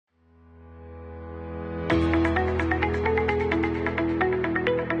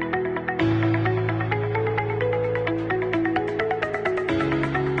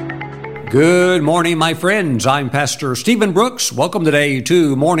Good morning, my friends. I'm Pastor Stephen Brooks. Welcome today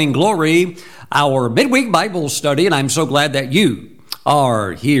to Morning Glory, our midweek Bible study, and I'm so glad that you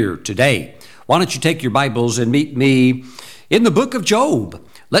are here today. Why don't you take your Bibles and meet me in the book of Job?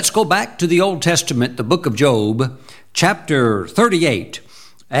 Let's go back to the Old Testament, the book of Job, chapter 38,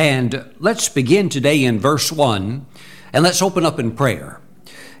 and let's begin today in verse 1, and let's open up in prayer.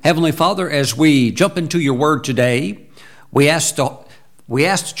 Heavenly Father, as we jump into your word today, we ask that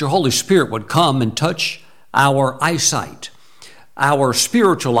your Holy Spirit would come and touch our eyesight, our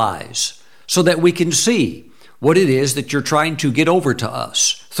spiritual eyes, so that we can see what it is that you're trying to get over to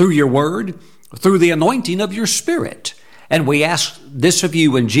us through your word, through the anointing of your Spirit. And we ask this of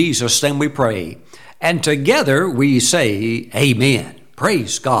you in Jesus' name we pray. And together we say, amen.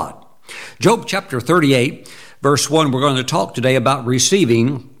 Praise God. Job chapter 38, verse 1, we're going to talk today about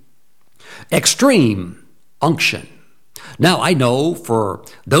receiving extreme unction. Now, I know for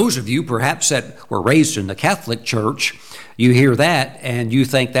those of you perhaps that were raised in the Catholic Church, you hear that and you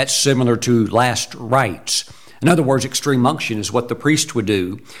think that's similar to last rites. In other words, extreme unction is what the priest would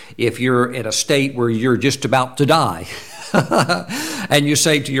do if you're at a state where you're just about to die. And you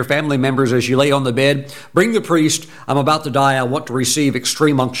say to your family members as you lay on the bed, bring the priest, I'm about to die, I want to receive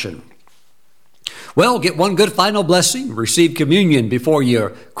extreme unction. Well, get one good final blessing, receive communion before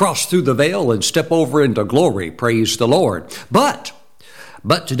you cross through the veil and step over into glory. Praise the Lord. But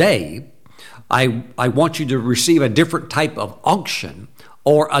today, I want you to receive a different type of unction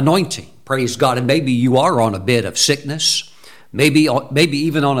or anointing. Praise God. And maybe you are on a bed of sickness, maybe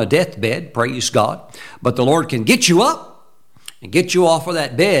even on a deathbed. Praise God. But the Lord can get you up and get you off of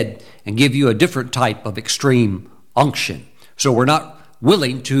that bed and give you a different type of extreme unction. So we're not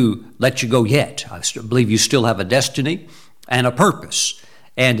willing to let you go yet. I believe you still have a destiny and a purpose,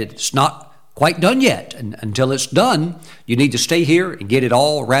 and it's not quite done yet. And until it's done, you need to stay here and get it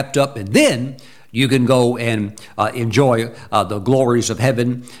all wrapped up, and then you can go and enjoy the glories of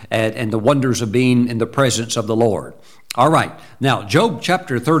heaven and the wonders of being in the presence of the Lord. All right. Now, Job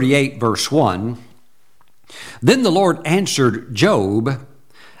chapter 38, verse 1. Then the Lord answered Job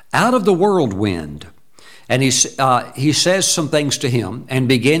out of the whirlwind. And he says some things to him and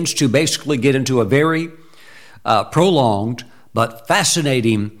begins to basically get into a very prolonged but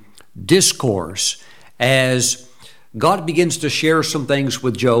fascinating discourse as God begins to share some things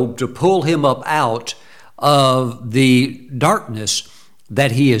with Job to pull him up out of the darkness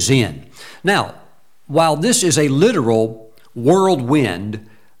that he is in. Now, while this is a literal whirlwind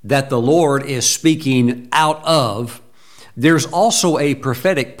that the Lord is speaking out of, there's also a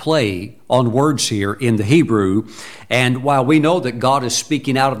prophetic play on words here in the Hebrew. And while we know that God is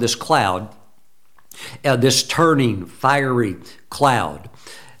speaking out of this cloud, this turning, fiery cloud,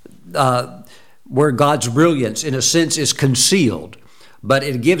 where God's brilliance, in a sense, is concealed, but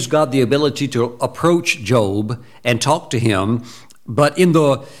it gives God the ability to approach Job and talk to him. But in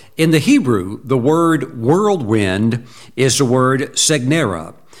the Hebrew, the word whirlwind is the word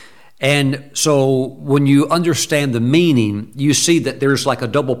segnera. And so when you understand the meaning, you see that there's like a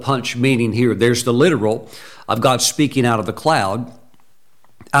double punch meaning here. There's the literal of God speaking out of the cloud,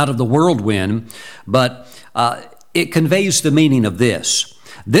 out of the whirlwind, but it conveys the meaning of this.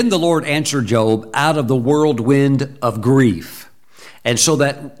 Then the Lord answered Job out of the whirlwind of grief. And so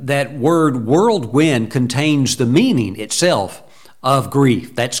that word whirlwind contains the meaning itself of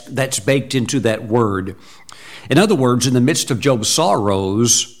grief. That's baked into that word. In other words, in the midst of Job's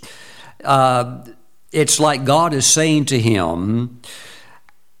sorrows, it's like God is saying to him,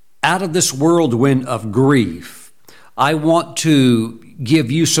 out of this whirlwind of grief, I want to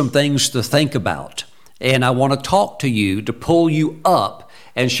give you some things to think about. And I want to talk to you to pull you up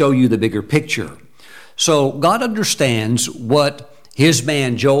and show you the bigger picture. So God understands what his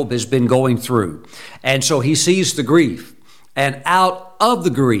man Job has been going through. And so he sees the grief. And out of the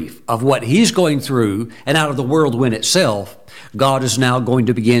grief of what he's going through and out of the whirlwind itself, God is now going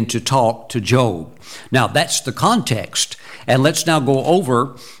to begin to talk to Job. Now, that's the context. And let's now go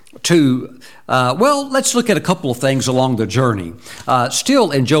over to, let's look at a couple of things along the journey.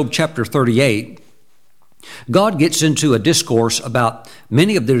 Still in Job chapter 38, God gets into a discourse about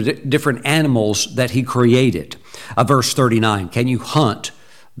many of the different animals that he created. Verse 39, can you hunt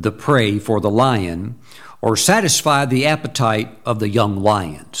the prey for the lion or satisfy the appetite of the young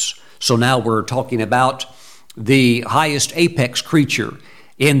lions? So now we're talking about the highest apex creature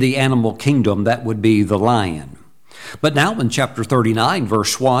in the animal kingdom, that would be the lion. But now in chapter 39,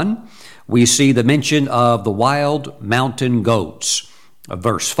 verse 1, we see the mention of the wild mountain goats.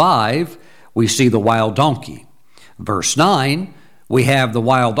 Verse 5, we see the wild donkey. Verse 9, we have the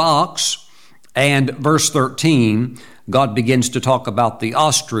wild ox. And verse 13, God begins to talk about the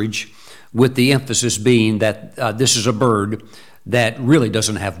ostrich, with the emphasis being that this is a bird that really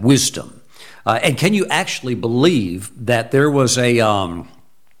doesn't have wisdom. And can you actually believe that there was like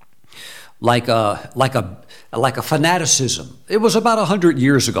a fanaticism? It was about 100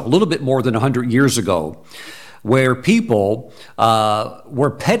 years ago, a little bit more than 100 years ago, where people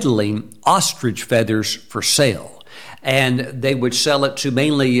were peddling ostrich feathers for sale. And they would sell it to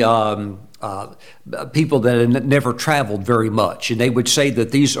mainly people that had never traveled very much. And they would say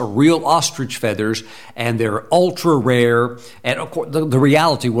that these are real ostrich feathers and they're ultra rare. And of course, the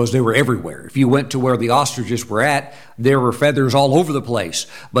reality was they were everywhere. If you went to where the ostriches were at, there were feathers all over the place.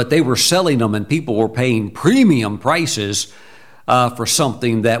 But they were selling them and people were paying premium prices for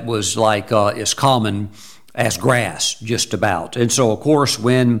something that was like as common as grass, just about. And so, of course,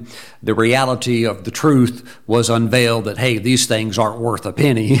 when the reality of the truth was unveiled that, hey, these things aren't worth a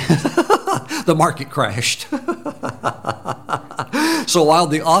penny, the market crashed. So while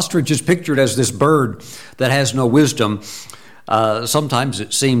the ostrich is pictured as this bird that has no wisdom, sometimes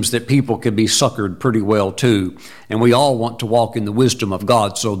it seems that people can be suckered pretty well too. And we all want to walk in the wisdom of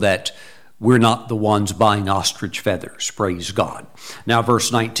God so that we're not the ones buying ostrich feathers. Praise God. Now,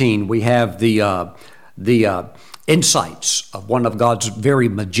 verse 19, we have the insights of one of God's very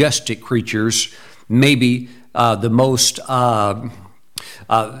majestic creatures, maybe the most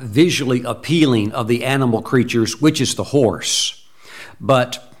visually appealing of the animal creatures, which is the horse.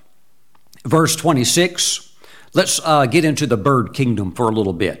 But verse 26, let's get into the bird kingdom for a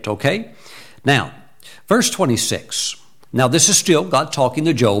little bit, okay? Now, verse 26. Now, this is still God talking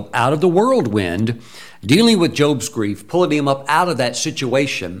to Job out of the whirlwind, dealing with Job's grief, pulling him up out of that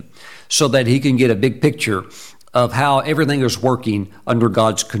situation so that he can get a big picture of how everything is working under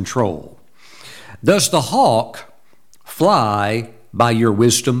God's control. Does the hawk fly by your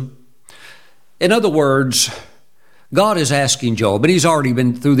wisdom? In other words, God is asking Job, and he's already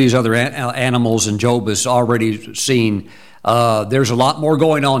been through these other animals, and Job has already seen there's a lot more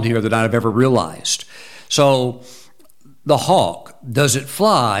going on here than I've ever realized. So the hawk, does it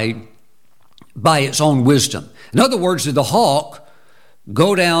fly by its own wisdom? In other words, did the hawk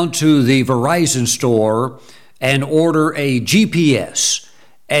go down to the Verizon store and order a GPS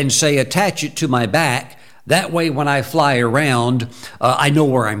and say, attach it to my back? That way, when I fly around, I know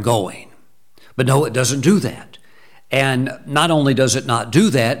where I'm going. But no, it doesn't do that. And not only does it not do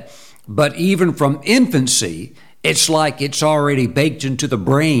that, but even from infancy, it's like it's already baked into the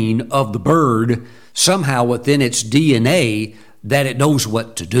brain of the bird, somehow within its DNA, that it knows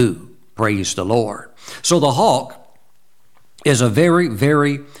what to do. Praise the Lord. So the hawk is a very,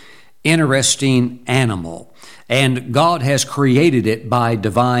 very interesting animal, and God has created it by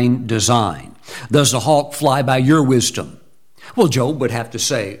divine design. Does the hawk fly by your wisdom? Well, Job would have to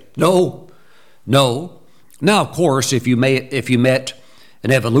say, no. Now, of course, if you met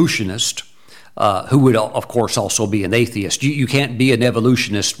an evolutionist, who would, of course, also be an atheist, you can't be an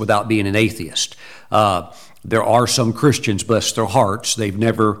evolutionist without being an atheist. There are some Christians, bless their hearts, they've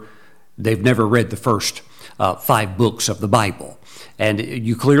never read the first 5 books of the Bible. And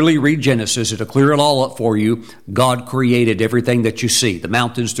you clearly read Genesis, it'll clear it all up for you. God created everything that you see, the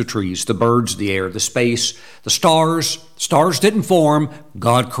mountains, the trees, the birds, the air, the space, the stars. Stars didn't form,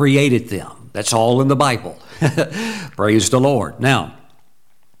 God created them. That's all in the Bible. Praise the Lord. Now,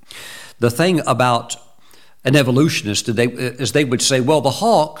 the thing about an evolutionist is they would say, well, the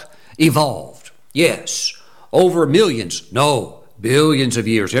hawk evolved. Yes. Over millions. No. Billions of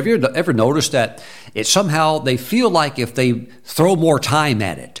years. Have you ever noticed that it somehow they feel like if they throw more time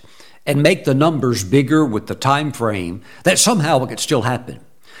at it and make the numbers bigger with the time frame, that somehow it could still happen.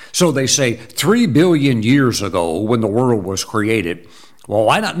 So they say 3 billion years ago when the world was created, well,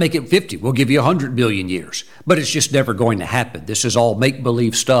 why not make it 50? We'll give you 100 billion years. But it's just never going to happen. This is all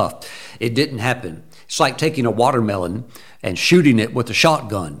make-believe stuff. It didn't happen. It's like taking a watermelon and shooting it with a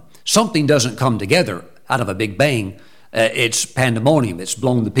shotgun. Something doesn't come together out of a big bang. It's pandemonium. It's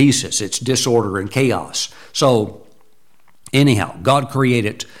blown to pieces. It's disorder and chaos. So anyhow, God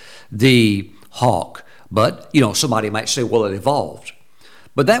created the hawk. But, somebody might say, well, it evolved.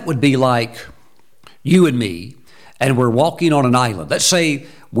 But that would be like you and me, and we're walking on an island. Let's say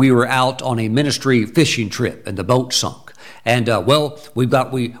we were out on a ministry fishing trip and the boat sunk. And,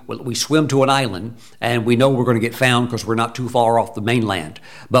 we swim to an island, and we know we're going to get found because we're not too far off the mainland.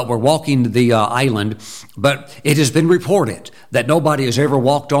 But we're walking the island, but it has been reported that nobody has ever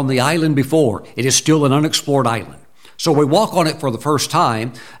walked on the island before. It is still an unexplored island. So we walk on it for the first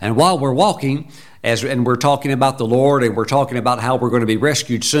time, and while we're walking, and we're talking about the Lord, and we're talking about how we're going to be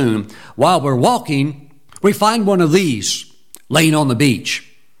rescued soon, while we're walking, we find one of these laying on the beach.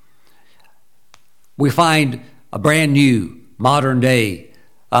 We find a brand new, modern day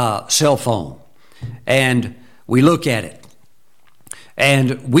cell phone and we look at it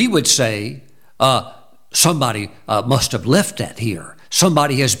and we would say, somebody must have left that here.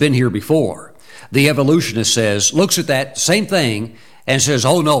 Somebody has been here before. The evolutionist looks at that same thing and says,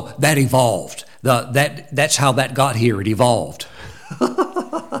 oh no, that evolved. That's how that got here. It evolved.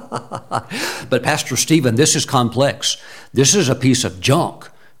 But Pastor Stephen, this is complex. This is a piece of junk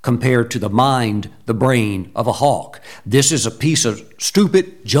compared to the mind, the brain of a hawk. This is a piece of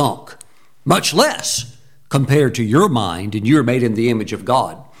stupid junk, much less compared to your mind, and you're made in the image of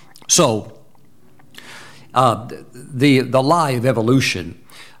God. So, the lie of evolution,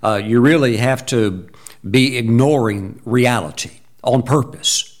 you really have to be ignoring reality on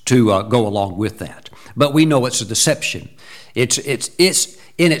purpose to go along with that. But we know it's a deception. It's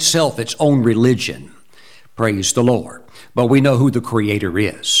in itself its own religion. Praise the Lord. But we know who the Creator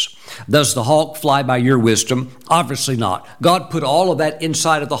is. Does the hawk fly by your wisdom? Obviously not. God put all of that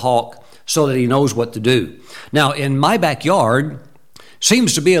inside of the hawk so that he knows what to do. Now, in my backyard,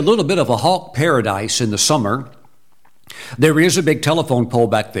 seems to be a little bit of a hawk paradise in the summer. There is a big telephone pole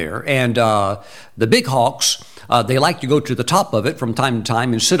back there, and the big hawks, they like to go to the top of it from time to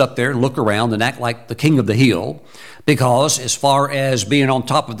time and sit up there and look around and act like the king of the hill, because as far as being on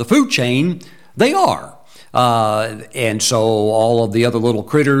top of the food chain, they are. And so all of the other little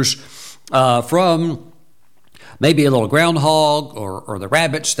critters, from maybe a little groundhog or the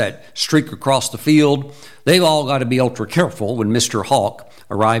rabbits that streak across the field, they've all got to be ultra careful when Mr. Hawk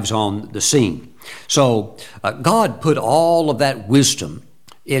arrives on the scene. So God put all of that wisdom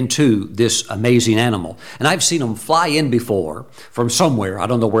into this amazing animal. And I've seen them fly in before from somewhere. I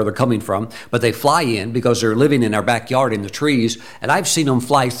don't know where they're coming from, but they fly in because they're living in our backyard in the trees. And I've seen them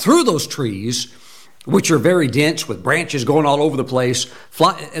fly through those trees, which are very dense with branches going all over the place,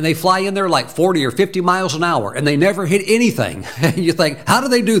 and they fly in there like 40 or 50 miles an hour, and they never hit anything. You think, how do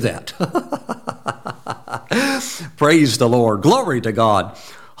they do that? Praise the Lord. Glory to God.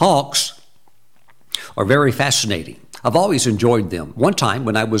 Hawks are very fascinating. I've always enjoyed them. One time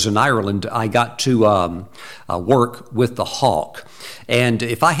when I was in Ireland, I got to work with the hawk. And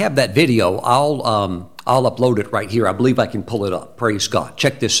if I have that video, I'll upload it right here. I believe I can pull it up. Praise God.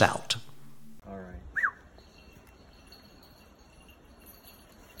 Check this out. All right.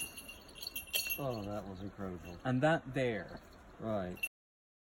 Oh, that was incredible. And that there. Right.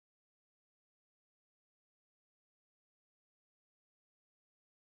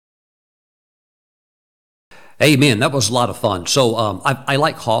 Amen. That was a lot of fun. So I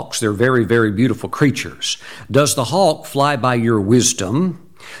like hawks. They're very, very beautiful creatures. Does the hawk fly by your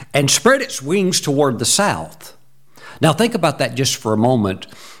wisdom and spread its wings toward the south? Now think about that just for a moment.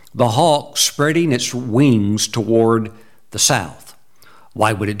 The hawk spreading its wings toward the south.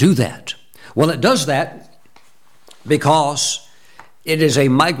 Why would it do that? Well, it does that because it is a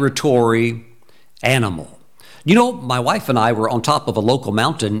migratory animal. You know, my wife and I were on top of a local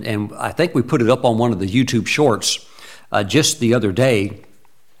mountain, and I think we put it up on one of the YouTube shorts just the other day.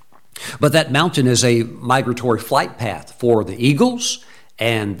 But that mountain is a migratory flight path for the eagles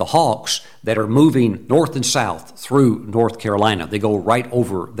and the hawks that are moving north and south through North Carolina. They go right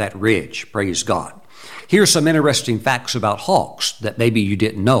over that ridge, praise God. Here's some interesting facts about hawks that maybe you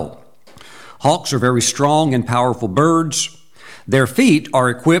didn't know. Hawks are very strong and powerful birds. Their feet are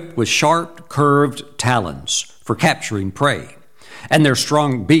equipped with sharp, curved talons for capturing prey, and their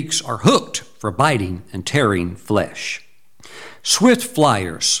strong beaks are hooked for biting and tearing flesh. Swift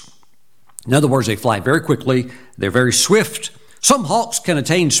flyers. In other words, they fly very quickly. They're very swift. Some hawks can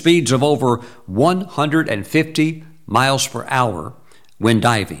attain speeds of over 150 miles per hour when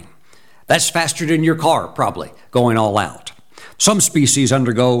diving. That's faster than your car, probably, going all out. Some species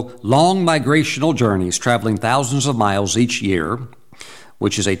undergo long migrational journeys, traveling thousands of miles each year,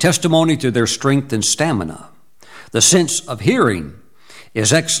 which is a testimony to their strength and stamina. The sense of hearing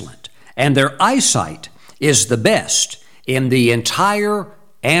is excellent, and their eyesight is the best in the entire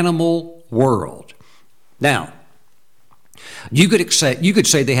animal world. Now, you could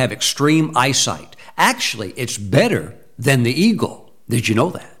say they have extreme eyesight. Actually, it's better than the eagle. Did you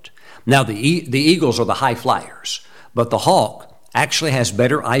know that? Now, the eagles are the high flyers, but the hawk actually has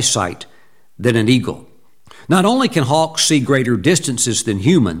better eyesight than an eagle. Not only can hawks see greater distances than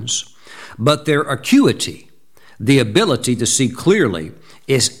humans, but their acuity, the ability to see clearly,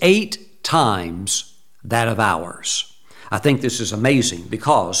 is 8 times that of ours. I think this is amazing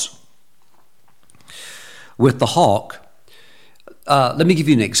because with the hawk, let me give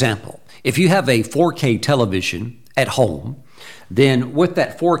you an example. If you have a 4K television at home, then with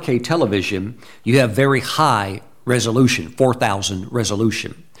that 4K television, you have very high resolution, 4,000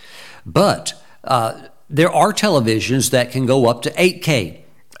 resolution. But there are televisions that can go up to 8K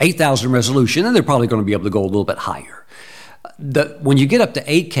 8,000 resolution, and they're probably going to be able to go a little bit higher. When you get up to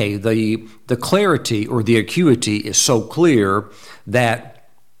 8K, the clarity or the acuity is so clear that,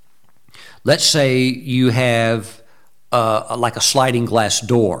 let's say you have like a sliding glass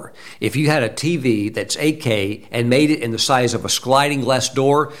door. If you had a TV that's 8K and made it in the size of a sliding glass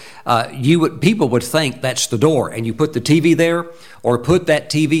door, people would think that's the door. And you put the TV there, or put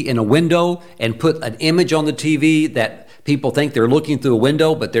that TV in a window and put an image on the TV that people think they're looking through a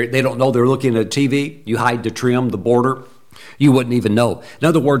window, but they don't know they're looking at a TV. You hide the trim, the border. You wouldn't even know. In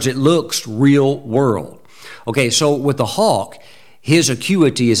other words, it looks real world. Okay, so with the hawk, his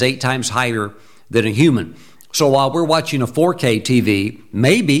acuity is 8 times higher than a human. So while we're watching a 4K TV,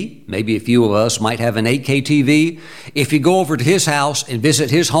 maybe a few of us might have an 8K TV. If you go over to his house and visit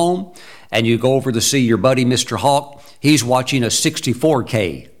his home, and you go over to see your buddy Mr. Hawk, he's watching a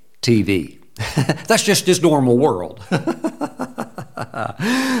 64K TV. That's just his normal world.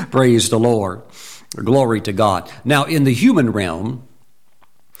 Praise the Lord. Glory to God. Now, in the human realm,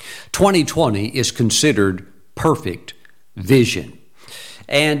 2020 is considered perfect vision.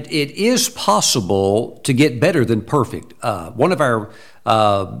 And it is possible to get better than perfect. One of our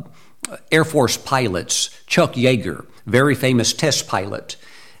Air Force pilots, Chuck Yeager, very famous test pilot,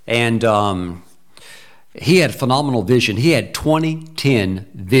 and he had phenomenal vision. He had 20/10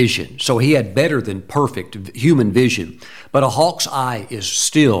 vision. So he had better than perfect human vision. But a hawk's eye is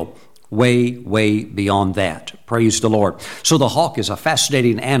still way, way beyond that. Praise the Lord. So the hawk is a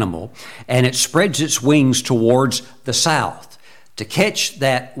fascinating animal, and it spreads its wings towards the south to catch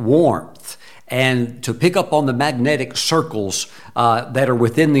that warmth and to pick up on the magnetic circles that are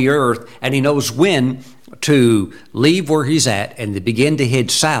within the earth. And he knows when to leave where he's at and to begin to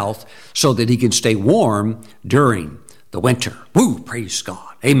head south so that he can stay warm during the winter. Woo, praise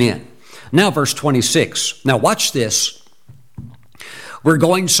God. Amen. Now, verse 26. Now, watch this. We're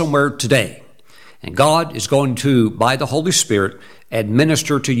going somewhere today, and God is going to, by the Holy Spirit,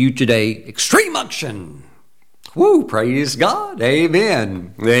 administer to you today extreme unction. Woo, praise God.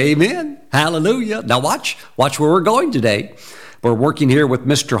 Amen. Amen. Hallelujah. Now watch where we're going today. We're working here with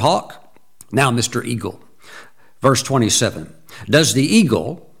Mr. Hawk, now Mr. Eagle. Verse 27. Does the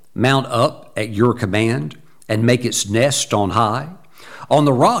eagle mount up at your command and make its nest on high? On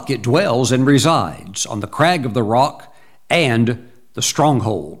the rock it dwells and resides, on the crag of the rock and the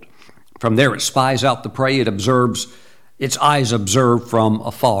stronghold. From there it spies out the prey. Its eyes observe from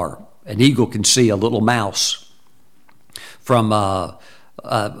afar. An eagle can see a little mouse from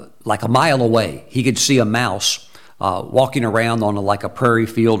like a mile away. He could see a mouse walking around on like a prairie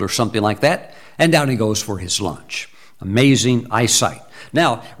field or something like that, and down he goes for his lunch. Amazing eyesight.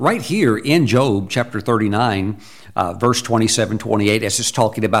 Now, right here in Job chapter 39, verse 27, 28, as it's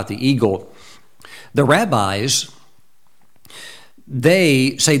talking about the eagle, the rabbis,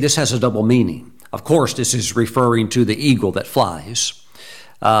 they say this has a double meaning. Of course, this is referring to the eagle that flies,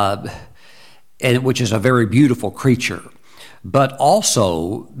 and which is a very beautiful creature. But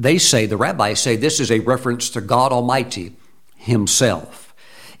also, the rabbis say this is a reference to God Almighty Himself,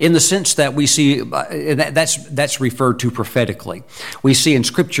 in the sense that we see, that's referred to prophetically. We see in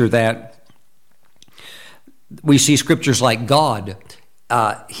Scripture scriptures like God,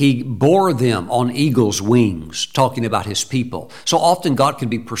 He bore them on eagle's wings, talking about His people. So often God can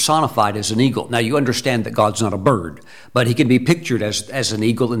be personified as an eagle. Now you understand that God's not a bird, but He can be pictured as an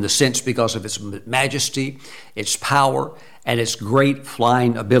eagle in the sense because of its majesty, its power, and its great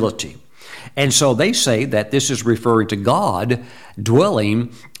flying ability. And so they say that this is referring to God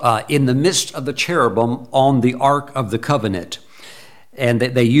dwelling in the midst of the cherubim on the Ark of the Covenant. And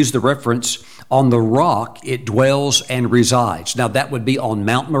they use the reference, on the rock it dwells and resides. Now that would be on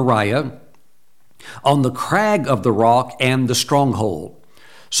Mount Moriah, on the crag of the rock and the stronghold.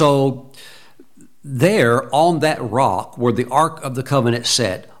 So there on that rock where the Ark of the Covenant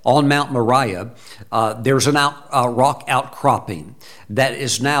sat, on Mount Moriah, there's a rock outcropping that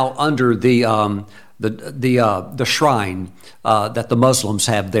is now under the shrine that the Muslims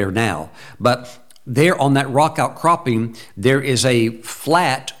have there now. But there on that rock outcropping, there is a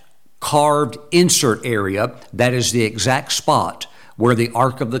flat carved insert area that is the exact spot where the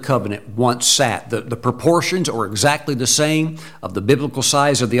Ark of the Covenant once sat. The proportions are exactly the same of the biblical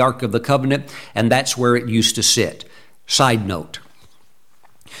size of the Ark of the Covenant, and that's where it used to sit. Side note,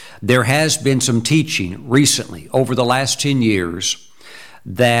 there has been some teaching recently, over the last 10 years,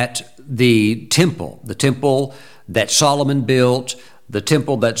 that the temple that Solomon built, the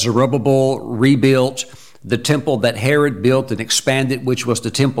temple that Zerubbabel rebuilt, the temple that Herod built and expanded, which was the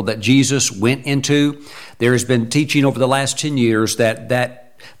temple that Jesus went into, there has been teaching over the last 10 years that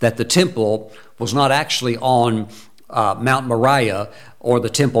the temple was not actually on Mount Moriah or the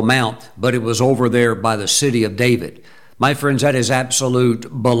Temple Mount, but it was over there by the city of David. My friends, that is absolute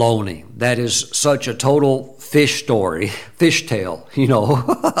baloney. That is such a total fish story, fish tale, you know.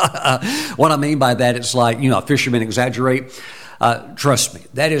 What I mean by that, it's like, you know, fishermen exaggerate. Trust me,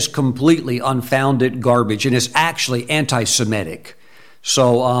 that is completely unfounded garbage, and it's actually anti-Semitic.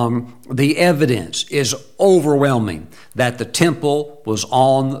 So the evidence is overwhelming that the temple was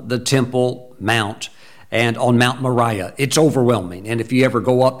on the Temple Mount and on Mount Moriah. It's overwhelming. And if you ever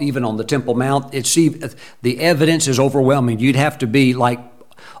go up even on the Temple Mount, the evidence is overwhelming. You'd have to be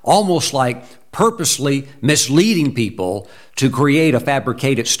almost like purposely misleading people to create a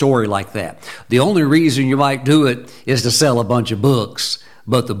fabricated story like that. The only reason you might do it is to sell a bunch of books,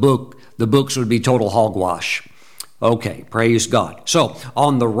 but the books would be total hogwash. Okay, praise God. So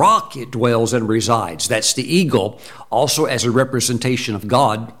on the rock it dwells and resides. That's the eagle, also as a representation of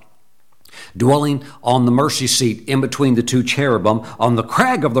God, dwelling on the mercy seat in between the two cherubim, on the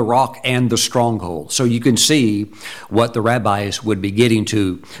crag of the rock and the stronghold. So you can see what the rabbis would be getting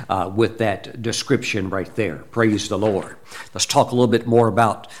to with that description right there. Praise the Lord. Let's talk a little bit more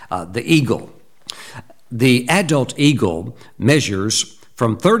about the eagle. The adult eagle measures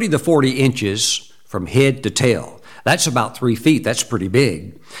from 30 to 40 inches from head to tail. That's about 3 feet. That's pretty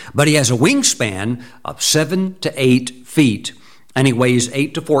big. But he has a wingspan of 7 to 8 feet, and he weighs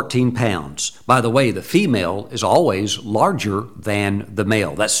 8 to 14 pounds. By the way, the female is always larger than the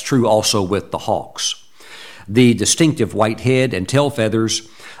male. That's true also with the hawks. The distinctive white head and tail feathers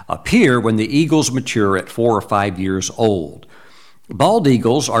appear when the eagles mature at 4 or 5 years old. Bald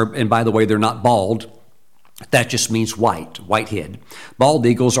eagles are, and by the way, they're not bald. That just means white head. Bald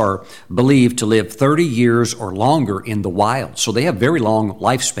eagles are believed to live 30 years or longer in the wild, so they have very long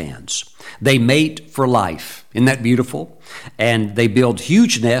lifespans. They mate for life. Isn't that beautiful? And they build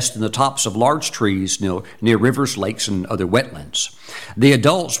huge nests in the tops of large trees near rivers, lakes, and other wetlands. The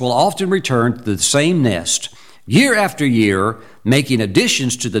adults will often return to the same nest year after year, making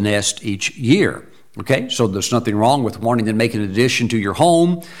additions to the nest each year. Okay, so there's nothing wrong with wanting to make an addition to your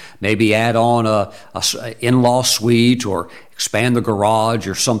home, maybe add on a in-law suite or expand the garage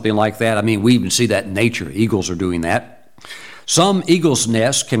or something like that. I mean, we even see that in nature. Eagles are doing that. Some eagles'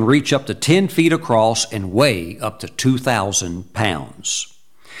 nests can reach up to 10 feet across and weigh up to 2,000 pounds.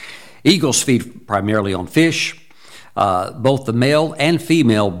 Eagles feed primarily on fish. Both the male and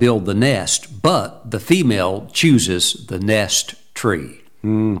female build the nest, but the female chooses the nest tree.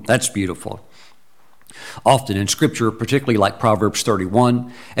 That's beautiful. Often in Scripture, particularly like Proverbs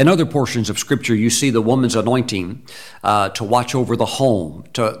 31 and other portions of Scripture, you see the woman's anointing to watch over the home,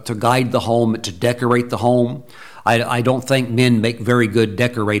 to guide the home, to decorate the home. I don't think men make very good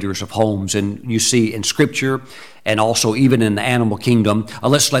decorators of homes, and you see in Scripture and also even in the animal kingdom,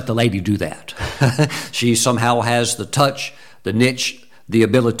 let's let the lady do that. She somehow has the touch, the niche, the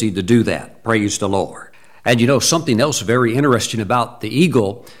ability to do that. Praise the Lord. And you know, something else very interesting about the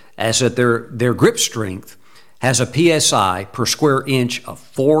eagle is that their grip strength has a PSI per square inch of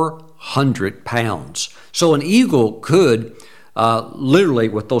 400 pounds. So an eagle could literally,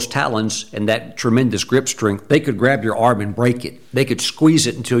 with those talons and that tremendous grip strength, they could grab your arm and break it. They could squeeze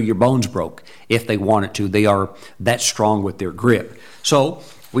it until your bones broke if they wanted to. They are that strong with their grip. So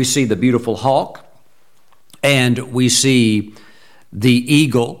we see the beautiful hawk and we see the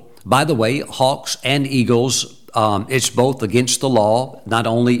eagle. By the way, hawks and eagles, it's both against the law, not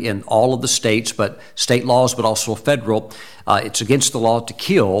only in all of the states, but state laws, but also federal. It's against the law to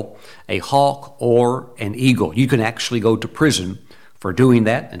kill a hawk or an eagle. You can actually go to prison for doing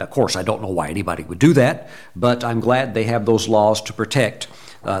that. And of course, I don't know why anybody would do that, but I'm glad they have those laws to protect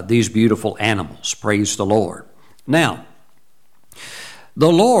these beautiful animals. Praise the Lord. Now,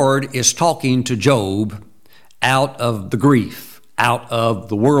 the Lord is talking to Job out of the grief, out of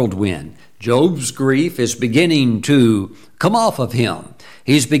the whirlwind. Job's grief is beginning to come off of him.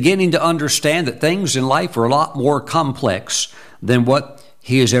 He's beginning to understand that things in life are a lot more complex than what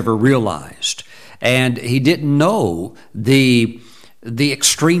he has ever realized. And he didn't know the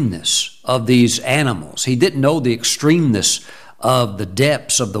extremeness of these animals. He didn't know the extremeness of the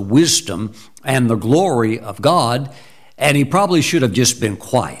depths of the wisdom and the glory of God. And he probably should have just been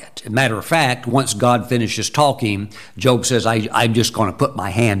quiet. As a matter of fact, once God finishes talking, Job says, I'm just going to put my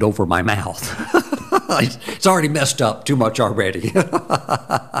hand over my mouth. It's already messed up too much already.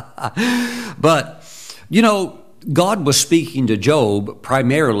 But, you know, God was speaking to Job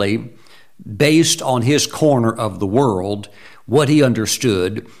primarily based on his corner of the world, what he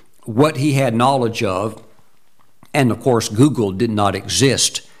understood, what he had knowledge of. And, of course, Google did not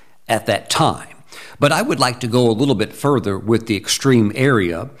exist at that time. But I would like to go a little bit further with the extreme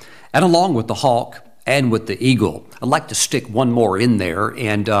area, and along with the hawk and with the eagle. I'd like to stick one more in there,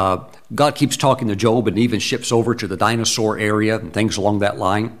 and God keeps talking to Job and even ships over to the dinosaur area and things along that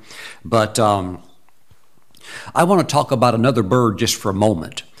line. But I want to talk about another bird just for a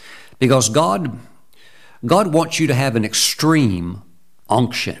moment, because God wants you to have an extreme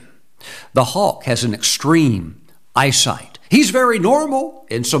unction. The hawk has an extreme eyesight. He's very normal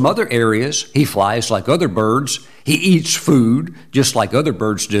in some other areas. He flies like other birds. He eats food just like other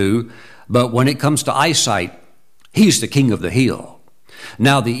birds do. But when it comes to eyesight, he's the king of the hill.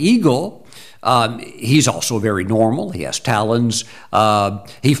 Now, the eagle, he's also very normal. He has talons.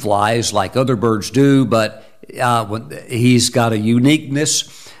 He flies like other birds do, but he's got a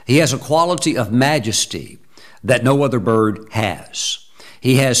uniqueness. He has a quality of majesty that no other bird has.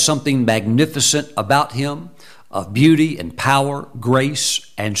 He has something magnificent about him, of beauty and power,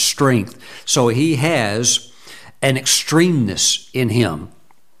 grace and strength. So he has an extremeness in him.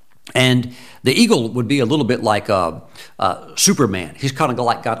 And the eagle would be a little bit like Superman. He's kind of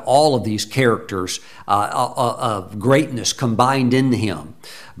like got all of these characters of greatness combined in him.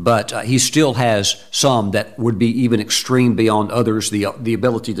 But he still has some that would be even extreme beyond others, the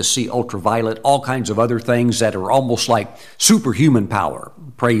ability to see ultraviolet, all kinds of other things that are almost like superhuman power.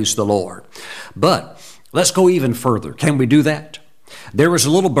 Praise the Lord. But let's go even further. Can we do that? There was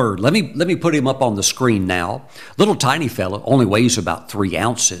a little bird. Let me put him up on the screen now. Little tiny fella, only weighs about 3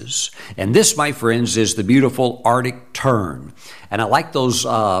 ounces. And this, my friends, is the beautiful Arctic tern. And I like those.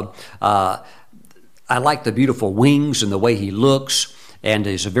 I like the beautiful wings and the way he looks. And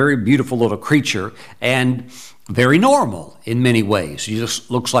he's a very beautiful little creature and very normal in many ways. He just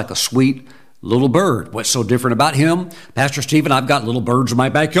looks like a sweet little bird. What's so different about him? Pastor Stephen, I've got little birds in my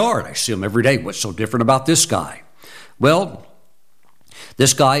backyard. I see them every day. What's so different about this guy? Well,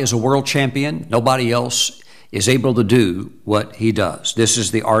 this guy is a world champion. Nobody else is able to do what he does. This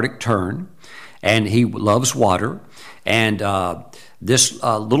is the Arctic tern, and he loves water. And this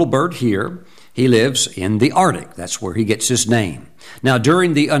little bird here, he lives in the Arctic. That's where he gets his name. Now,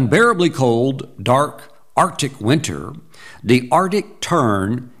 during the unbearably cold, dark Arctic winter, the Arctic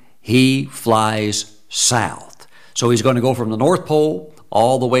tern, he flies south. So he's going to go from the North Pole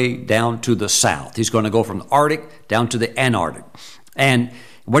all the way down to the south. He's going to go from the Arctic down to the Antarctic. And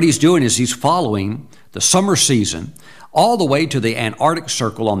what he's doing is he's following the summer season all the way to the Antarctic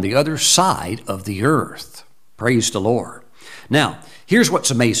Circle on the other side of the earth. Praise the Lord. Now, here's what's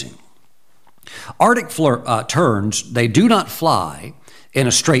amazing. Arctic terns, they do not fly in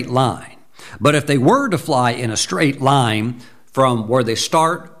a straight line. But if they were to fly in a straight line from where they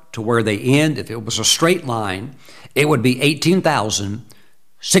start to where they end, if it was a straight line, it would be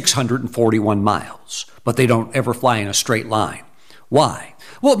 18,641 miles. But they don't ever fly in a straight line. Why?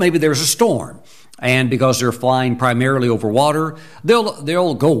 Well, maybe there's a storm, and because they're flying primarily over water,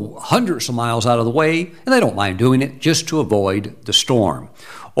 they'll go hundreds of miles out of the way, and they don't mind doing it just to avoid the storm.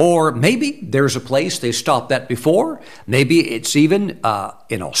 Or maybe there's a place they stopped at before. Maybe it's even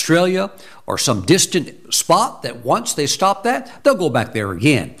in Australia or some distant spot that once they stop that, they'll go back there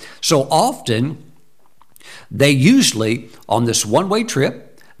again. So often, they usually, on this one-way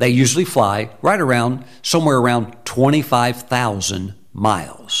trip, they usually fly somewhere around 25,000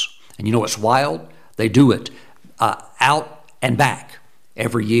 miles. And you know what's wild? They do it out and back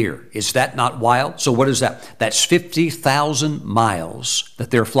every year. Is that not wild? So what is that? That's 50,000 miles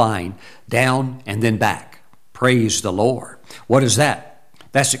that they're flying down and then back. Praise the Lord. What is that?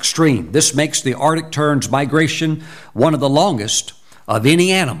 That's extreme. This makes the Arctic tern's migration one of the longest of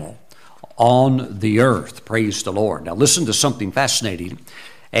any animal on the earth. Praise the Lord. Now listen to something fascinating.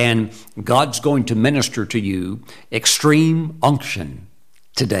 And God's going to minister to you extreme unction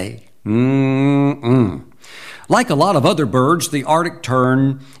today. Like a lot of other birds, the Arctic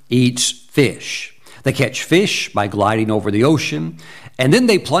tern eats fish. They catch fish by gliding over the ocean, and then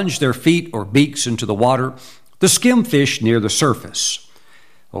they plunge their feet or beaks into the water to skim fish near the surface.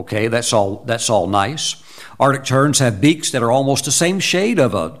 Okay, that's all nice. Arctic terns have beaks that are almost the same shade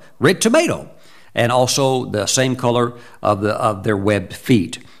of a red tomato, and also the same color of their webbed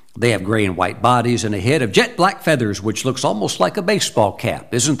feet. They have gray and white bodies and a head of jet black feathers, which looks almost like a baseball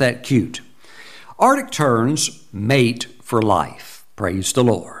cap. Isn't that cute? Arctic terns mate for life. Praise the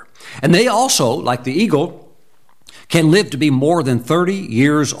Lord. And they also, like the eagle, can live to be more than 30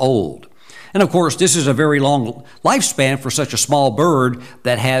 years old. And of course, this is a very long lifespan for such a small bird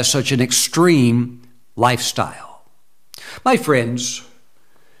that has such an extreme lifestyle. My friends,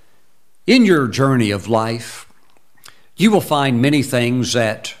 in your journey of life, you will find many things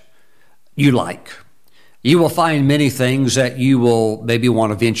that you like. You will find many things that you will maybe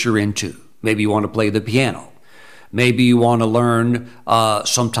want to venture into. Maybe you want to play the piano. Maybe you want to learn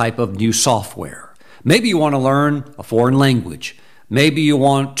some type of new software. Maybe you want to learn a foreign language. Maybe you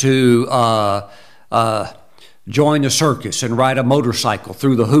want to join the circus and ride a motorcycle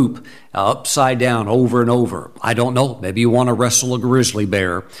through the hoop upside down over and over. I don't know. Maybe you want to wrestle a grizzly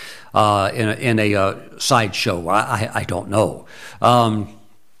bear in a sideshow. I don't know.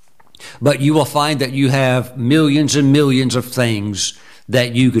 But you will find that you have millions and millions of things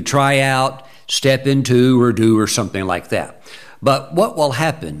that you could try out, step into, or do, or something like that. But what will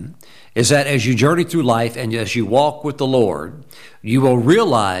happen is that as you journey through life and as you walk with the Lord, you will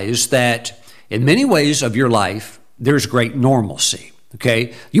realize that in many ways of your life, there's great normalcy.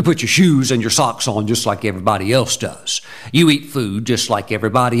 Okay? You put your shoes and your socks on just like everybody else does. You eat food just like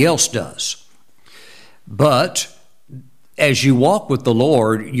everybody else does. But as you walk with the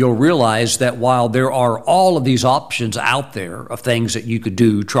Lord, you'll realize that while there are all of these options out there of things that you could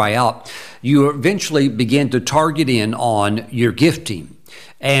do, try out, you eventually begin to target in on your gifting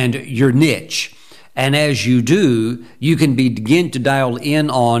and your niche. And as you do, you can begin to dial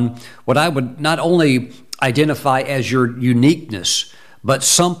in on what I would not only identify as your uniqueness, but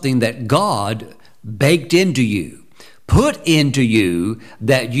something that God baked into you, put into you,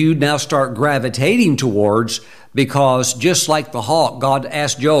 that you now start gravitating towards. Because just like the hawk, God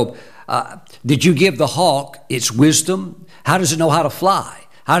asked Job, did you give the hawk its wisdom? How does it know how to fly?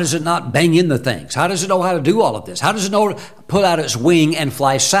 How does it not bang into things? How does it know how to do all of this? How does it know to put out its wing and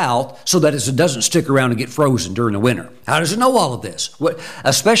fly south so that it doesn't stick around and get frozen during the winter? How does it know all of this?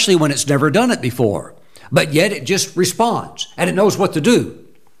 Especially when it's never done it before. But yet it just responds and it knows what to do.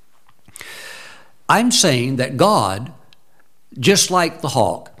 I'm saying that God, just like the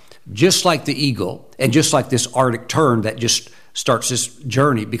hawk, just like the eagle, and just like this Arctic tern that just starts this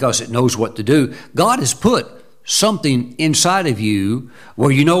journey because it knows what to do, God has put something inside of you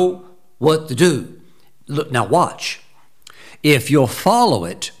where you know what to do. Look, now watch. If you'll follow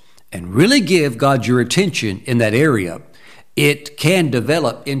it and really give God your attention in that area, it can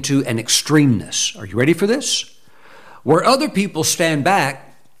develop into an extremeness. Are you ready for this? Where other people stand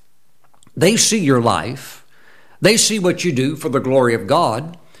back, they see your life, they see what you do for the glory of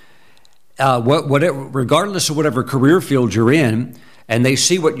God, regardless of whatever career field you're in, and they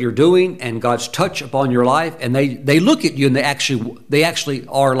see what you're doing and God's touch upon your life, and they look at you and they actually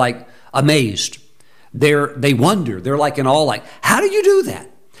are like amazed. They wonder. They're like in awe. Like, how did you do that?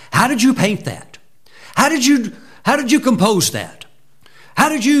 How did you paint that? How did you compose that? How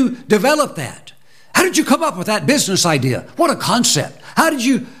did you develop that? How did you come up with that business idea? What a concept! How did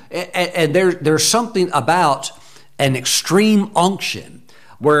you? And there's something about an extreme unction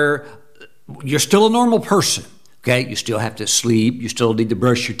where you're still a normal person, okay? You still have to sleep. You still need to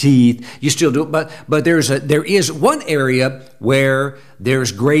brush your teeth. You still do it, but there is one area where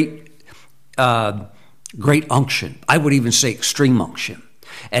there's great unction. I would even say extreme unction.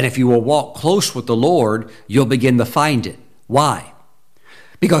 And if you will walk close with the Lord, you'll begin to find it. Why?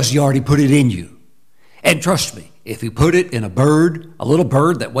 Because He already put it in you. And trust me, if He put it in a little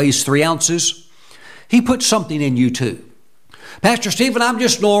bird that weighs 3 ounces, He put something in you too. Pastor Stephen, I'm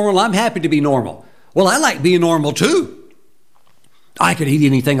just normal. I'm happy to be normal. Well, I like being normal too. I could eat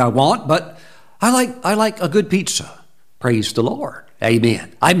anything I want, but I like a good pizza. Praise the Lord.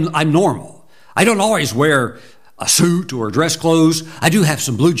 Amen. I'm normal. I don't always wear a suit or dress clothes. I do have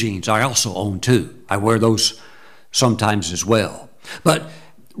some blue jeans I also own too. I wear those sometimes as well. But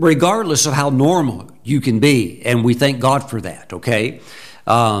regardless of how normal you can be, and we thank God for that, okay?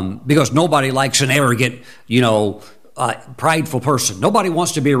 Because nobody likes an arrogant, prideful person. Nobody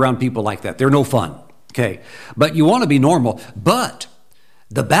wants to be around people like that. They're no fun. Okay. But you want to be normal. But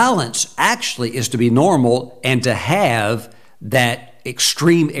the balance actually is to be normal and to have that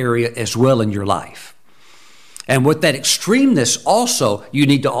extreme area as well in your life. And with that extremeness also, you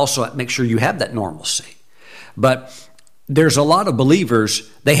need to also make sure you have that normalcy. But there's a lot of believers,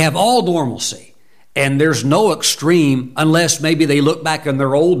 they have all normalcy. And there's no extreme unless maybe they look back in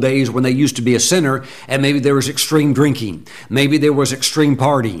their old days when they used to be a sinner and maybe there was extreme drinking. Maybe there was extreme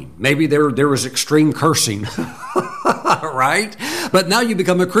partying. Maybe there was extreme cursing, right? But now you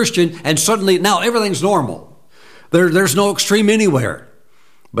become a Christian and suddenly now everything's normal. There's no extreme anywhere.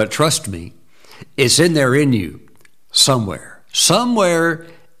 But trust me, it's in there in you somewhere. Somewhere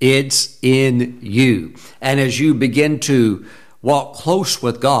it's in you. And as you begin to walk close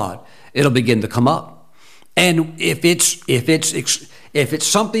with God, it'll begin to come up. And if it's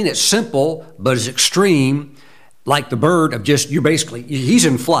something that's simple but is extreme, like the bird of he's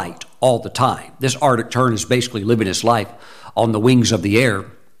in flight all the time. This Arctic tern is basically living his life on the wings of the air.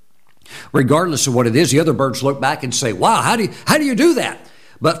 Regardless of what it is, the other birds look back and say, wow, how do you do that?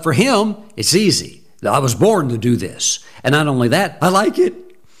 But for him, it's easy. I was born to do this. And not only that, I like it.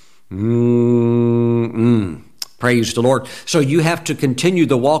 Praise the Lord. So you have to continue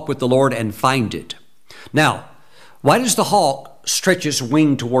the walk with the Lord and find it. Now, why does the hawk stretch its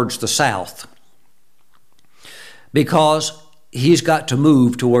wing towards the south? Because he's got to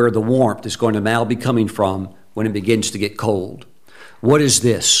move to where the warmth is going to now be coming from when it begins to get cold. What is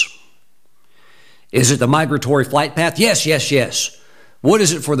this? Is it the migratory flight path? Yes, yes, yes. What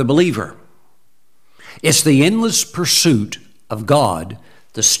is it for the believer? It's the endless pursuit of God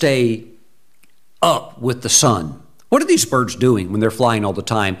to stay up with the sun. What are these birds doing when they're flying all the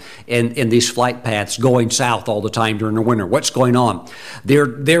time in these flight paths going south all the time during the winter? What's going on?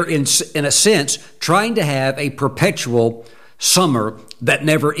 They're in a sense trying to have a perpetual summer that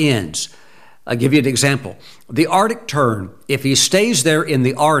never ends. I'll give you an example. The Arctic tern, if he stays there in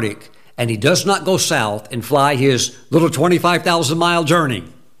the Arctic and he does not go south and fly his little 25,000 mile journey,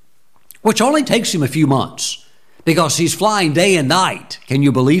 which only takes him a few months because he's flying day and night. Can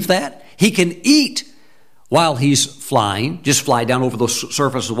you believe that? He can eat while he's flying. Just fly down over the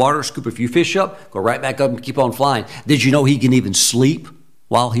surface of the water, scoop a few fish up, go right back up and keep on flying. Did you know he can even sleep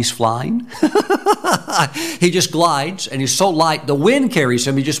while he's flying? He just glides and he's so light. The wind carries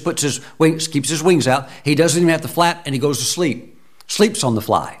him. He just puts his wings, keeps his wings out. He doesn't even have to flap and he goes to sleep. Sleeps on the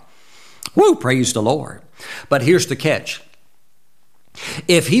fly. Woo, praise the Lord. But here's the catch.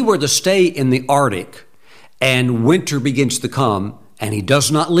 If he were to stay in the Arctic and winter begins to come and he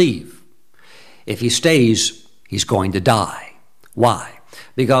does not leave, if he stays, he's going to die. Why?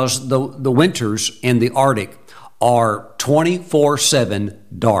 Because the winters in the Arctic are 24/7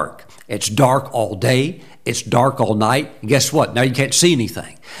 dark. It's dark all day. It's dark all night. And guess what? Now you can't see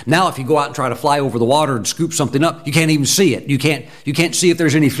anything. Now if you go out and try to fly over the water and scoop something up, you can't even see it. You can't see if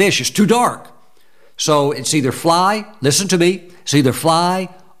there's any fish. It's too dark. So it's either fly, listen to me, it's either fly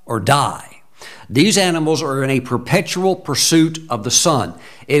or die. These animals are in a perpetual pursuit of the sun.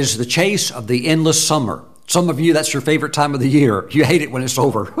 It is the chase of the endless summer. Some of you, that's your favorite time of the year. You hate it when it's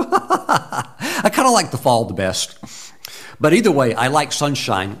over. I kind of like the fall the best. But either way, I like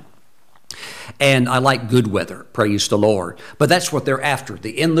sunshine and I like good weather. Praise the Lord. But that's what they're after,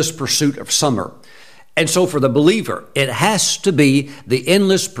 the endless pursuit of summer. And so for the believer, it has to be the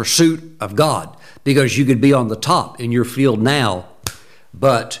endless pursuit of God, because you could be on the top in your field now,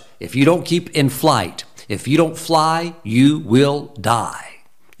 but if you don't keep in flight, if you don't fly, you will die.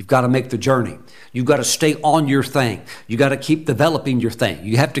 You've got to make the journey. You've got to stay on your thing. You've got to keep developing your thing.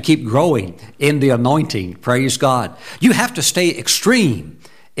 You have to keep growing in the anointing. Praise God. You have to stay extreme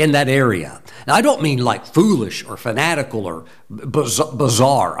in that area. Now, I don't mean like foolish or fanatical or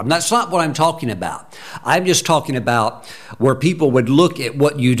bizarre. That's not what I'm talking about. I'm just talking about where people would look at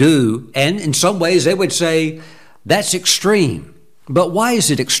what you do, and in some ways they would say, that's extreme. But why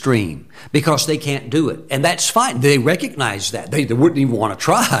is it extreme? Because they can't do it. And that's fine. They recognize that. They wouldn't even want to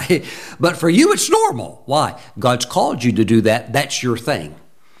try. But for you, it's normal. Why? God's called you to do that. That's your thing.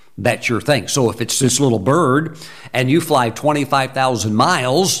 That's your thing. So if it's this little bird and you fly 25,000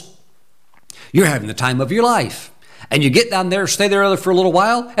 miles, you're having the time of your life. And you get down there, stay there for a little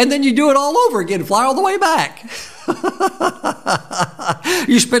while, and then you do it all over again, fly all the way back.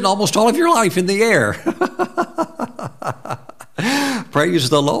 You spend almost all of your life in the air. Praise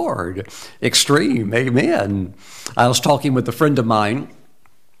the Lord. Extreme. Amen. I was talking with a friend of mine,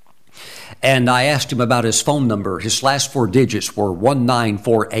 and I asked him about his phone number. His last four digits were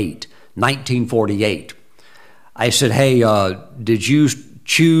 1948, 1948. I said, hey, did you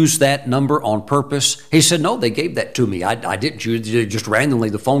choose that number on purpose? He said, no, they gave that to me. I didn't choose it. Just randomly,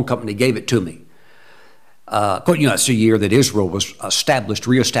 the phone company gave it to me. It's the year that Israel was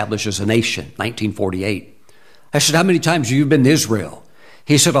reestablished as a nation, 1948. I said, how many times have you been to Israel?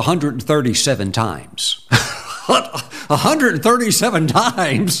 He said, 137 times. 137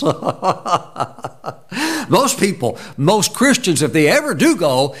 times. Most Christians, if they ever do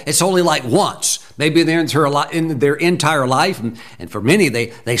go, it's only like once. Maybe in their entire life. And for many,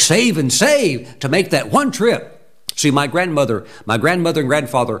 they save and save to make that one trip. See, my grandmother and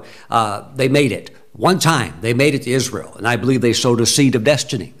grandfather, they made it. One time, they made it to Israel, and I believe they sowed a seed of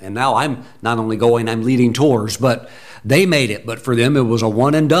destiny. And now I'm not only going, I'm leading tours, but they made it. But for them, it was a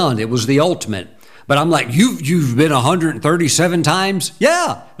one and done. It was the ultimate. But I'm like, you've been 137 times?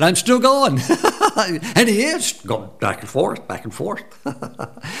 Yeah, and I'm still going. And he is going back and forth, back and forth.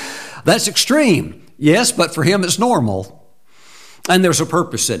 That's extreme. Yes, but for him, it's normal. And there's a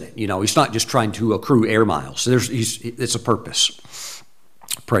purpose in it. He's not just trying to accrue air miles. It's a purpose.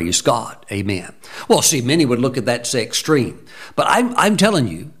 Praise God. Amen. Well, see, many would look at that and say extreme. But I'm telling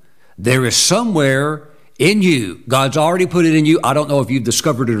you, there is somewhere in you, God's already put it in you. I don't know if you've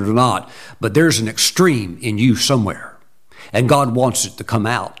discovered it or not, but there's an extreme in you somewhere. And God wants it to come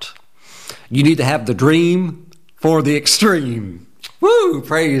out. You need to have the dream for the extreme. Woo,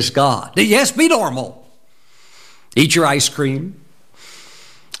 praise God. Yes, be normal. Eat your ice cream.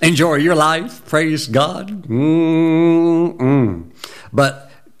 Enjoy your life. Praise God.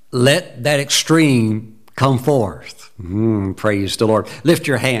 But let that extreme come forth. Praise the Lord. Lift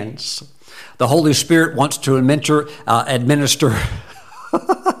your hands. The Holy Spirit wants to administer.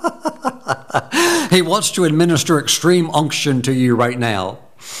 He wants to administer extreme unction to you right now.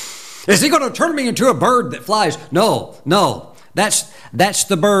 Is he going to turn me into a bird that flies? No. That's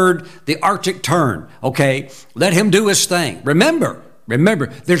the bird, the Arctic tern. Okay, let him do his thing. Remember,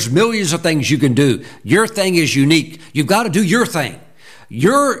 there's millions of things you can do. Your thing is unique. You've got to do your thing.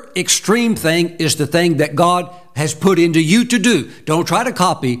 Your extreme thing is the thing that God has put into you to do. Don't try to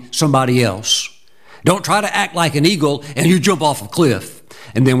copy somebody else. Don't try to act like an eagle and you jump off a cliff.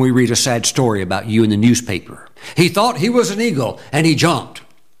 And then we read a sad story about you in the newspaper. He thought he was an eagle and he jumped.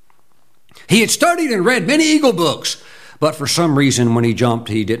 He had studied and read many eagle books, but for some reason when he jumped,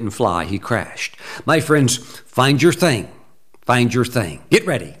 he didn't fly. He crashed. My friends, find your thing. Find your thing. Get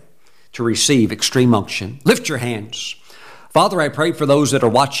ready to receive extreme unction. Lift your hands. Father, I pray for those that are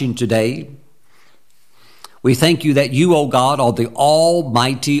watching today. We thank you that you, O God, are the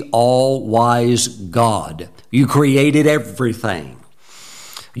almighty, all-wise God. You created everything.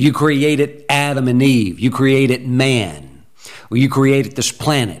 You created Adam and Eve. You created man. You created this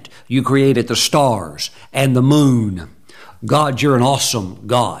planet. You created the stars and the moon. God, you're an awesome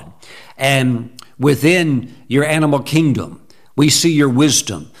God. And within your animal kingdom, we see your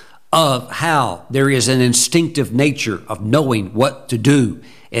wisdom of how there is an instinctive nature of knowing what to do.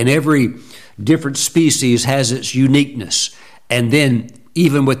 And every different species has its uniqueness. And then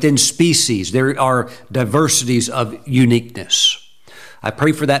even within species, there are diversities of uniqueness. I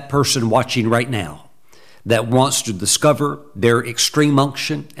pray for that person watching right now that wants to discover their extreme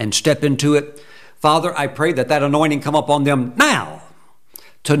unction and step into it. Father, I pray that anointing come upon them now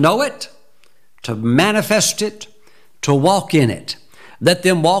to know it, to manifest it, to walk in it. Let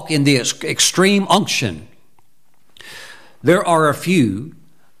them walk in the extreme unction. There are a few,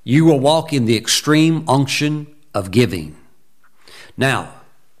 you will walk in the extreme unction of giving. Now,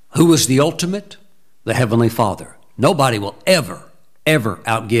 who is the ultimate? The Heavenly Father. Nobody will ever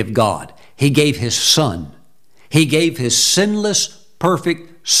outgive God. He gave his Son. He gave his sinless,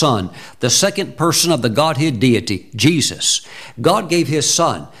 perfect Son, the second person of the Godhead deity, Jesus. God gave his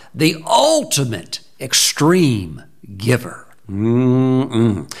Son, the ultimate extreme giver.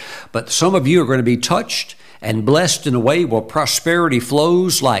 But some of you are going to be touched and blessed in a way where prosperity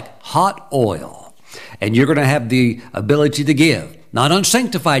flows like hot oil. And you're going to have the ability to give, not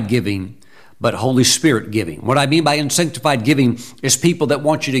unsanctified giving, but Holy Spirit giving. What I mean by unsanctified giving is people that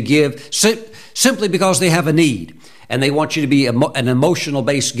want you to give simply because they have a need, and they want you to be an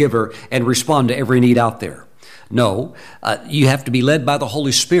emotional-based giver and respond to every need out there. No, you have to be led by the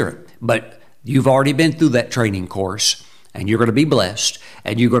Holy Spirit, but you've already been through that training course, and you're going to be blessed,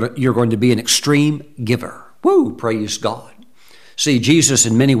 and you're going to be an extreme giver. Woo, praise God. See, Jesus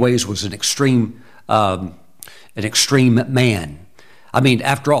in many ways was an extreme man. I mean,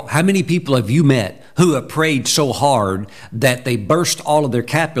 after all, how many people have you met who have prayed so hard that they burst all of their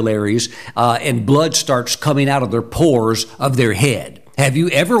capillaries and blood starts coming out of their pores of their head? Have you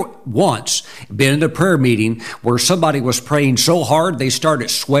ever once been in a prayer meeting where somebody was praying so hard they started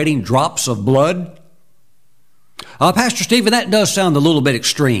sweating drops of blood? Pastor Stephen, that does sound a little bit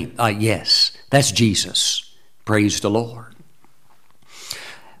extreme. Yes, that's Jesus. Praise the Lord.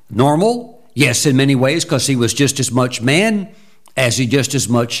 Normal? Yes, in many ways, because he was just as much man as he just as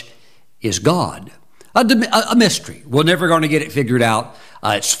much is God. A mystery. We're never going to get it figured out.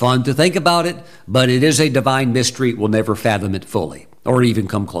 It's fun to think about it, but it is a divine mystery. We'll never fathom it fully or even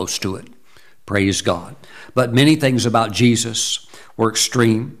come close to it. Praise God. But many things about Jesus were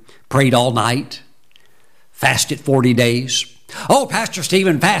extreme. Prayed all night. Fasted 40 days. Oh, Pastor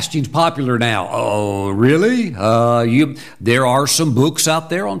Stephen, fasting's popular now. Oh, really? There are some books out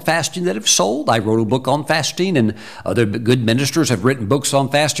there on fasting that have sold. I wrote a book on fasting, and other good ministers have written books on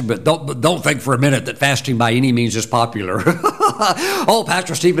fasting, but don't think for a minute that fasting by any means is popular. Oh,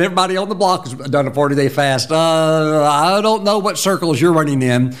 Pastor Stephen, everybody on the block has done a 40-day fast. I don't know what circles you're running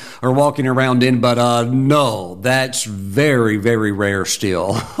in or walking around in, but no, that's very, very rare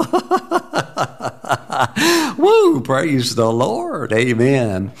still. Woo, praise the Lord.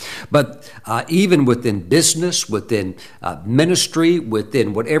 Amen. But even within business, within ministry,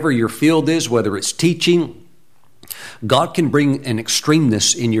 within whatever your field is, whether it's teaching, God can bring an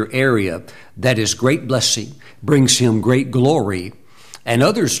extremeness in your area that is great blessing, brings him great glory, And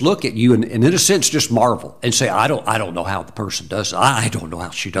others look at you and in a sense just marvel and say, I don't know how the person does it. I don't know how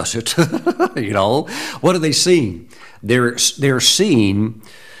she does it. What are they seeing? They're seeing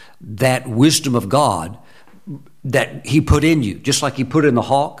that wisdom of God that he put in you, just like he put in the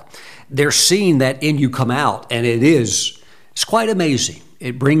hawk. They're seeing that in you come out, and it's quite amazing.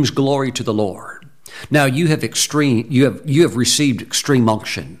 It brings glory to the Lord. Now you have received extreme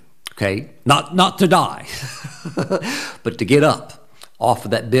unction, okay? Not to die, but to get up off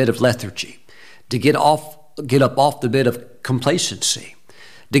of that bed of lethargy, to get up off the bed of complacency,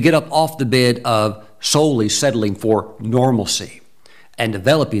 to get up off the bed of solely settling for normalcy and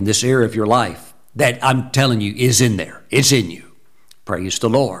developing this area of your life that I'm telling you is in there. It's in you. Praise the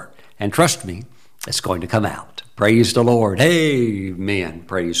Lord. And trust me, it's going to come out. Praise the Lord. Amen.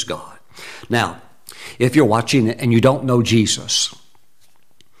 Praise God. Now, if you're watching and you don't know Jesus,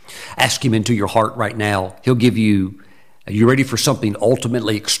 ask him into your heart right now. He'll give you, are you ready for something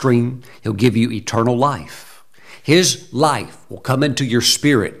ultimately extreme? He'll give you eternal life. His life will come into your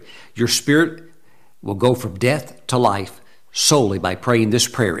spirit. Your spirit will go from death to life solely by praying this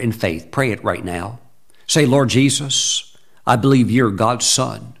prayer in faith. Pray it right now. Say, Lord Jesus, I believe you're God's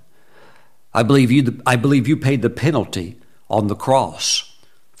Son. I believe you paid the penalty on the cross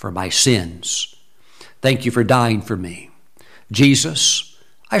for my sins. Thank you for dying for me. Jesus,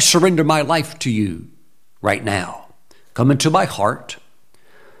 I surrender my life to you right now. Come into my heart.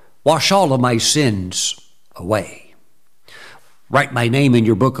 Wash all of my sins away. Write my name in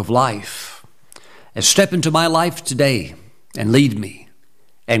your book of life. And step into my life today and lead me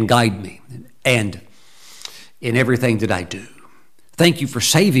and guide me and in everything that I do. Thank you for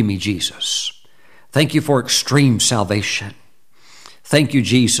saving me, Jesus. Thank you for extreme salvation. Thank you,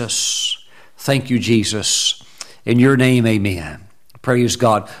 Jesus. Thank you, Jesus. In your name, amen. Praise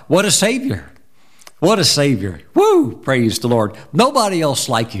God. What a Savior. What a Savior. Woo! Praise the Lord. Nobody else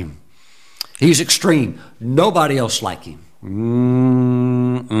like him. He's extreme. Nobody else like him.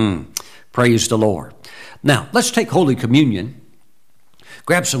 Praise the Lord. Now, let's take Holy Communion.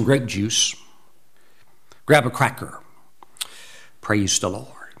 Grab some grape juice. Grab a cracker. Praise the Lord.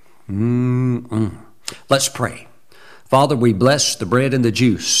 Let's pray. Father, we bless the bread and the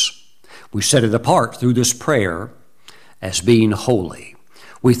juice. We set it apart through this prayer as being holy.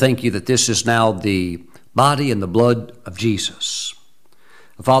 We thank you that this is now the body and the blood of Jesus.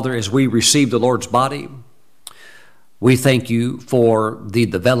 Father, as we receive the Lord's body, we thank you for the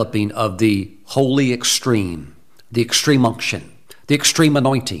developing of the holy extreme, the extreme unction, the extreme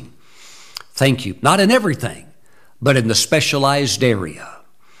anointing. Thank you, not in everything, but in the specialized area.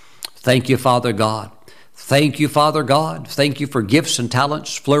 Thank you, Father God. Thank you, Father God. Thank you for gifts and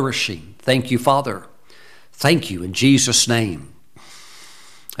talents flourishing. Thank you, Father. Thank you in Jesus' name.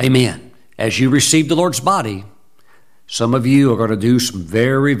 Amen. As you receive the Lord's body, some of you are going to do some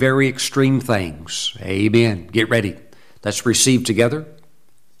very, very extreme things. Amen. Get ready. Let's receive together.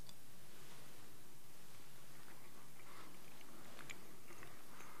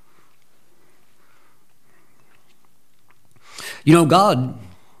 You know, God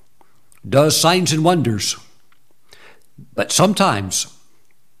does signs and wonders, but sometimes,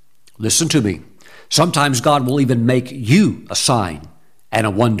 listen to me, sometimes God will even make you a sign and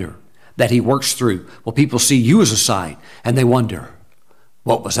a wonder that he works through. Well, people see you as a sign and they wonder,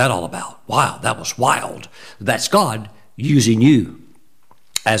 what was that all about? Wow, that was wild. That's God using you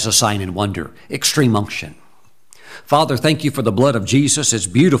as a sign and wonder. Extreme unction. Father, thank you for the blood of Jesus, its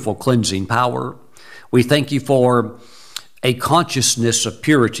beautiful cleansing power. We thank you for a consciousness of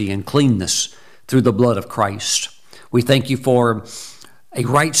purity and cleanness through the blood of Christ. We thank you for a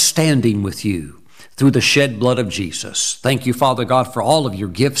right standing with you through the shed blood of Jesus. Thank you, Father God, for all of your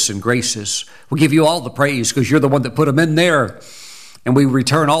gifts and graces. We give you all the praise because you're the one that put them in there, and we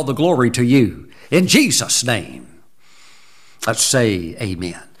return all the glory to you. In Jesus' name, let's say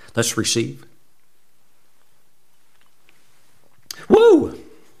amen. Let's receive. Woo!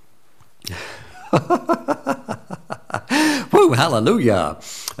 Woo, hallelujah.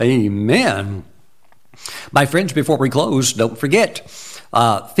 Amen. My friends, before we close, don't forget,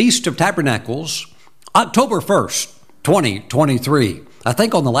 Feast of Tabernacles, October 1st, 2023. I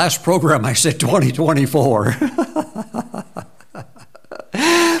think on the last program I said 2024.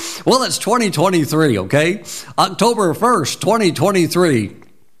 Well, it's 2023, okay? October 1st, 2023.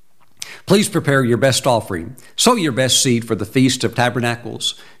 Please prepare your best offering. Sow your best seed for the Feast of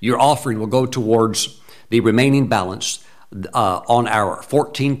Tabernacles. Your offering will go towards the remaining balance on our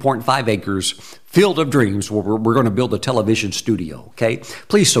 14.5 acres field of dreams where we're going to build a television studio, okay?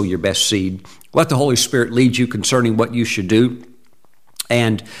 Please sow your best seed. Let the Holy Spirit lead you concerning what you should do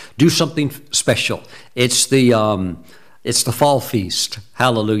and do something special. It's the It's the fall feast.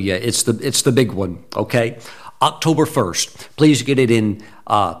 Hallelujah. It's the big one, okay? October 1st. Please get it in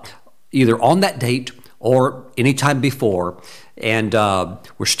either on that date or anytime before. And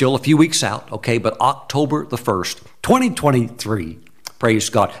we're still a few weeks out, okay? But October the 1st, 2023. Praise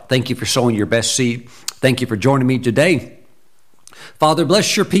God. Thank you for sowing your best seed. Thank you for joining me today. Father,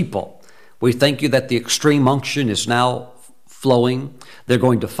 bless your people. We thank you that the extreme unction is now flowing. They're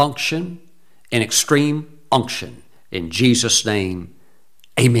going to function in extreme unction. In Jesus' name,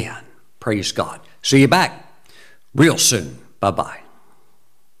 amen. Praise God. See you back real soon. Bye-bye.